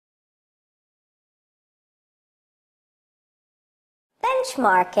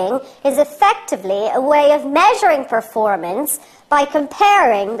benchmarking is effectively a way of measuring performance by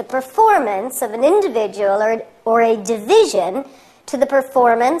comparing the performance of an individual or a division to the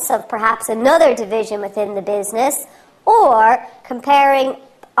performance of perhaps another division within the business, or comparing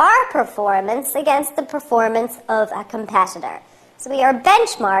our performance against the performance of a competitor. So we are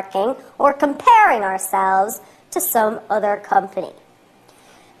benchmarking or comparing ourselves to some other company.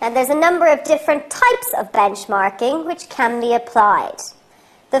 Now there's a number of different types of benchmarking which can be applied.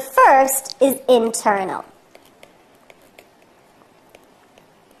 The first is internal.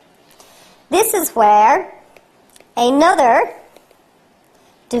 This is where another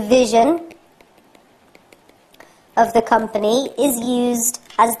division of the company is used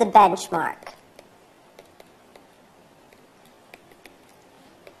as the benchmark.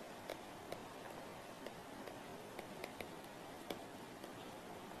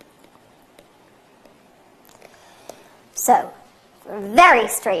 So, a very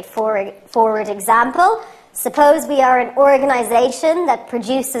straightforward example. Suppose we are an organization that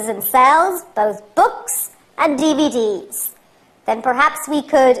produces and sells both books and DVDs. Then perhaps we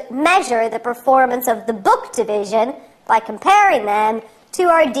could measure the performance of the book division by comparing them to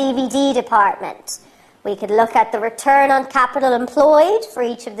our DVD department. We could look at the return on capital employed for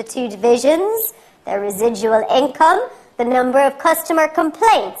each of the two divisions, their residual income, the number of customer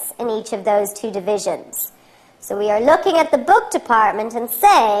complaints in each of those two divisions. So we are looking at the book department and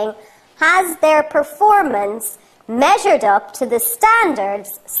saying, has their performance measured up to the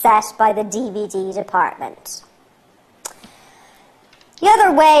standards set by the DVD department? The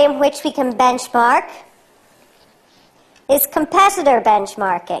other way in which we can benchmark is competitor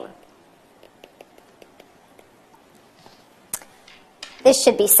benchmarking. This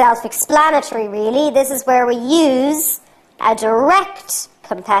should be self-explanatory, really. This is where we use a direct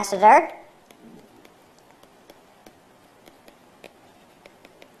competitor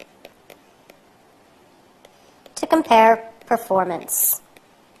to compare performance.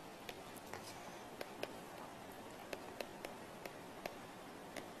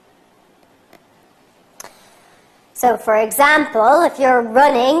 So, for example, if you're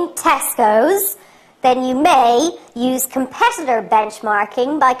running Tesco's, then you may use competitor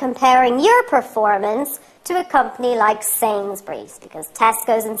benchmarking by comparing your performance to a company like Sainsbury's, because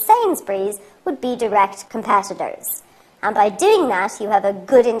Tesco's and Sainsbury's would be direct competitors. And by doing that, you have a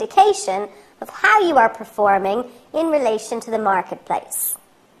good indication of how you are performing in relation to the marketplace.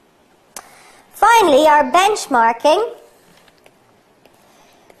 Finally, our benchmarking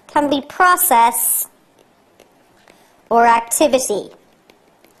can be process or activity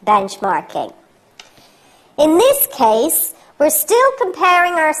benchmarking. In this case, we're still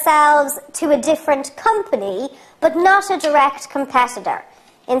comparing ourselves to a different company, but not a direct competitor.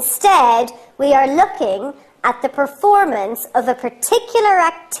 Instead, we are looking at the performance of a particular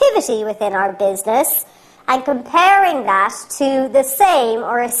activity within our business and comparing that to the same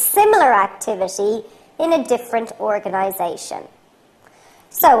or a similar activity in a different organization.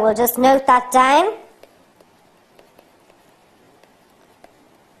 So we'll just note that down.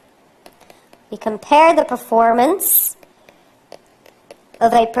 We compare the performance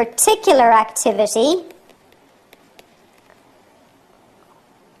of a particular activity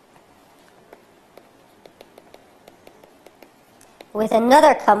with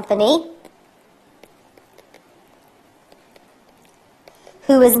another company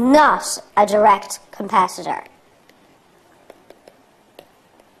who is not a direct competitor.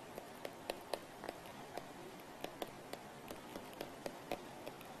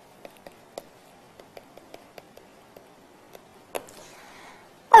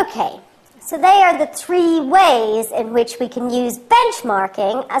 Okay, so they are the three ways in which we can use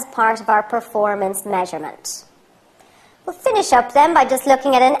benchmarking as part of our performance measurement. We'll finish up then by just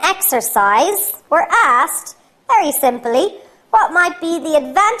looking at an exercise. We're asked, very simply, what might be the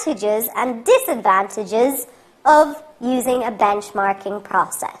advantages and disadvantages of using a benchmarking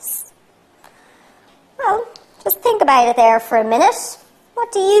process. Well, just think about it there for a minute.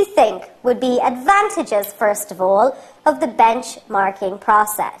 What do you think would be advantages, first of all, of the benchmarking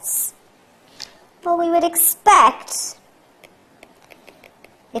process? Well, we would expect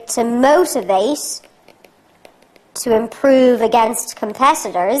it to motivate to improve against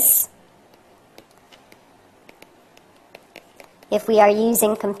competitors if we are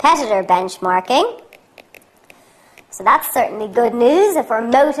using competitor benchmarking. So that's certainly good news if we're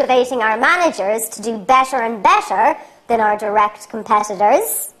motivating our managers to do better and better than our direct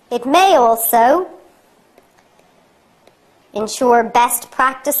competitors. It may also ensure best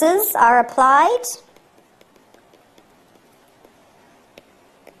practices are applied.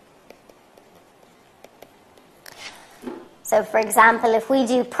 So, for example, if we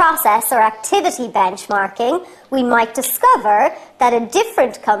do process or activity benchmarking, we might discover that a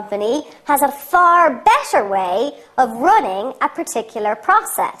different company has a far better way of running a particular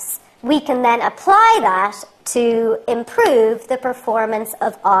process. We can then apply that to improve the performance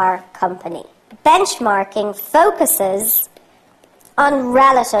of our company. Benchmarking focuses on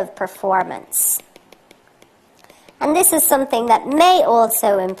relative performance. And this is something that may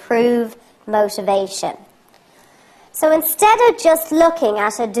also improve motivation. So instead of just looking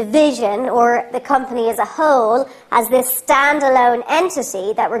at a division or the company as a whole as this standalone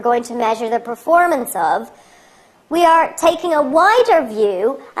entity that we're going to measure the performance of, we are taking a wider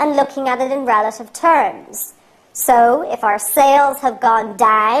view and looking at it in relative terms. So if our sales have gone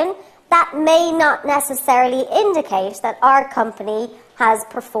down, that may not necessarily indicate that our company has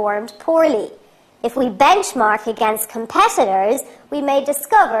performed poorly. If we benchmark against competitors, we may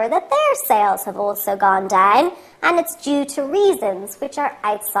discover that their sales have also gone down, and it's due to reasons which are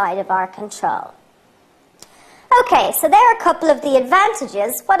outside of our control. Okay, so there are a couple of the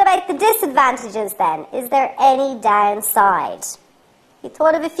advantages. What about the disadvantages then? Is there any downside? You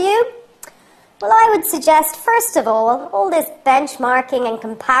thought of a few? Well, I would suggest, first of all this benchmarking and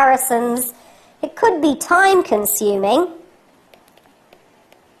comparisons, it could be time-consuming,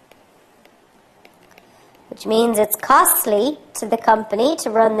 which means it's costly to the company to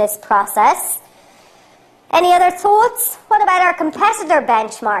run this process. Any other thoughts? What about our competitor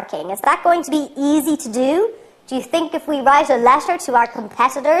benchmarking? Is that going to be easy to do? Do you think if we write a letter to our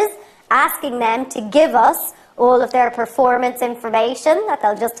competitors asking them to give us all of their performance information, that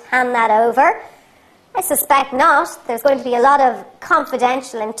they'll just hand that over? I suspect not. There's going to be a lot of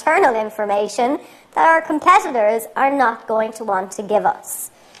confidential internal information that our competitors are not going to want to give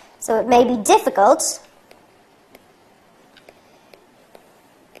us. So it may be difficult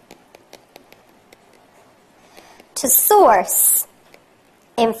to source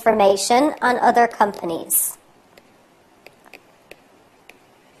information on other companies.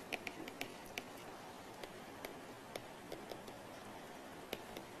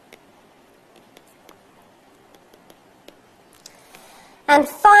 And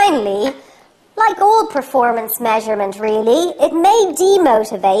finally, like all performance measurement really, it may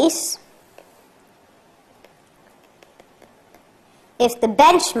demotivate if the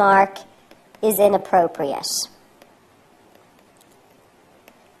benchmark is inappropriate.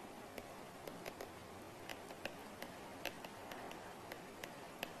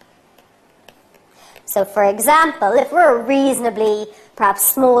 So for example, if we're a reasonably, perhaps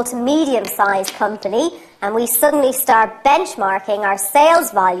small to medium-sized company, and we suddenly start benchmarking our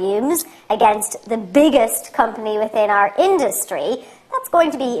sales volumes against the biggest company within our industry, that's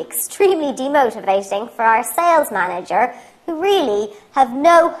going to be extremely demotivating for our sales manager, who really have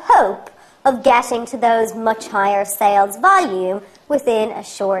no hope of getting to those much higher sales volume within a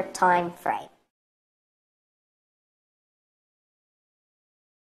short time frame.